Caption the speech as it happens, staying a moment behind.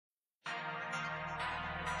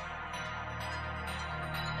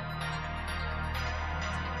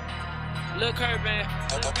Lil' Curt, man.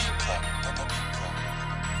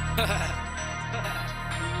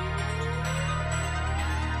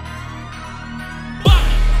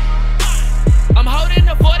 I'm holding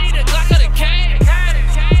the 40, the Glock of the K.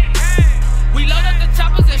 We load up the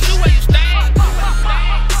choppers and shoot where you stay.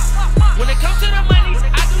 When it comes to the money,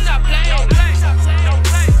 I do not play.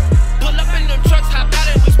 Pull up in them trucks, hop out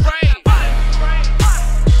and we spray.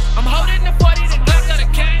 I'm holding the 40, the Glock of the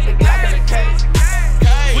K.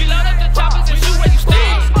 We load up the choppers and shoot where you stay.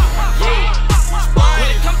 When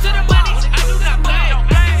it comes to the money, I do not play.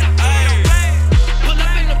 Pull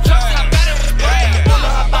up in them trucks, hop out and we spray. Pull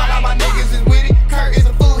up all my niggas is with it. Curt is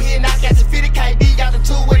a fool, he and I got you fitted. KD got the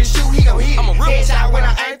tool with his shoe, he gon' hit it. Headshot when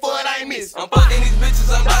I aim for it, I ain't miss. I'm fucking these bitches,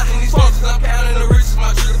 I'm dodging these bitches, I'm counting the riches,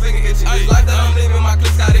 my trigger finger itchy. This life that I'm living, my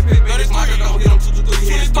clips got it pippin'. This market don't hit them 2 to 3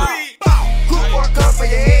 hits. Cool for a cup for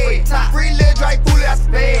your head. Free Lil Drake, pull it out the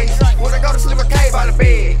bed. When I go to sleep, I cave on the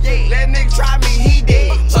bed. Let a nigga try me, he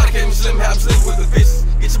dead. Shawty came slim, have sleep with the fishes.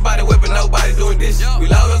 Get your body wet, but nobody doing this. We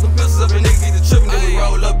load up some pistols up and niggas get the trippin'. Then we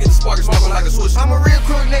roll up, get the spark and smoking like a switch. I'm a real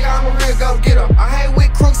crook nigga, I'm a real go-getter. I hang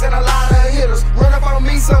with crooks and a lot of hitters. Run up on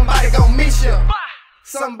me, somebody gon' miss you.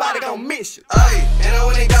 Somebody gon' miss you. Ayy, and I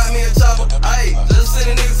went and got me a chopper. Ayy, just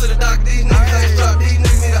sending niggas to the doctor. These niggas ain't strapped, these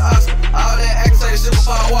niggas need an Oscar. All that act say shit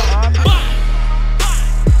before I walk.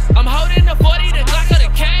 I'm holding the 40, the Glock of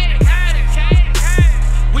the K.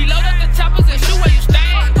 We load up the choppers and shoot where you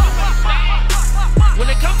stay. When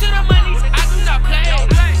it comes to the money, I do not play.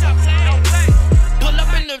 Pull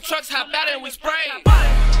up in them trucks, hop out and we spray.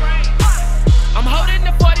 I'm holding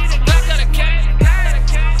the 40, the Glock of the K.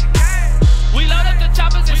 We load up the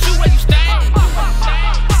choppers and shoot where you stay.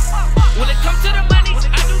 When it comes to the money,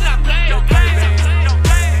 I do not play.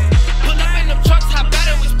 Pull up in them trucks, hop out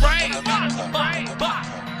and we spray.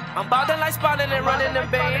 I'm ballin' like spawning and running the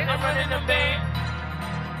band.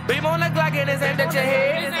 Beam on the Glock and it's aimed at your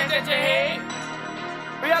head.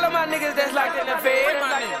 Free all of my niggas that's locked in the fed.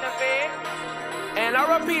 And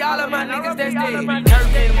I repeat all of my niggas that's dead.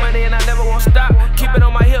 Curt getting money and I never won't stop. Keep it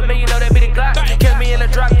on my hip, man, you know that be the Glock. Catch me in the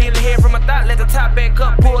drop, get the head from my thought. Let the top back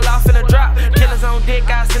up, pull off in the drop. Killers on dick,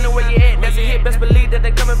 I send them where you at. That's a hit, best believe that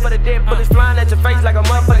they coming for the dead. Bullets flying at your face like a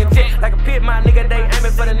motherfucking jet. Like a pit, my nigga, they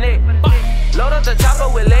aiming for the neck. Load up the chopper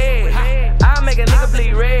with lead. I'll make a nigga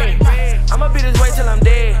bleed red. I'ma be this way till I'm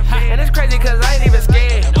dead. And it's crazy cause I ain't even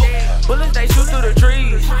scared. Bullets, they shoot through the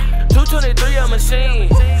trees. 223 a machine.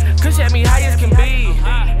 Kush at me high as can be.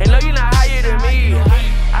 And know you not higher than me.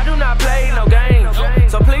 I do not play no games.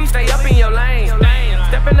 So please stay up in your lane.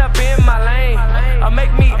 Stepping up in my lane. Or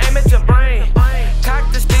make me aim at your brain.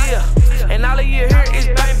 Cock the steel. And all of you hear is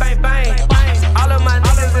bang, bang, bang. All of my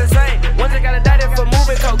niggas insane. Ones that got indicted for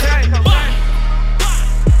moving cocaine.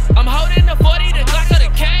 I'm holding the 40, the Glock of the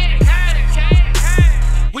K.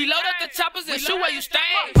 We load up the choppers and shoot where you stay.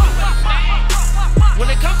 When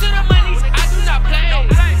it comes to the money, I do not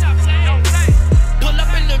play.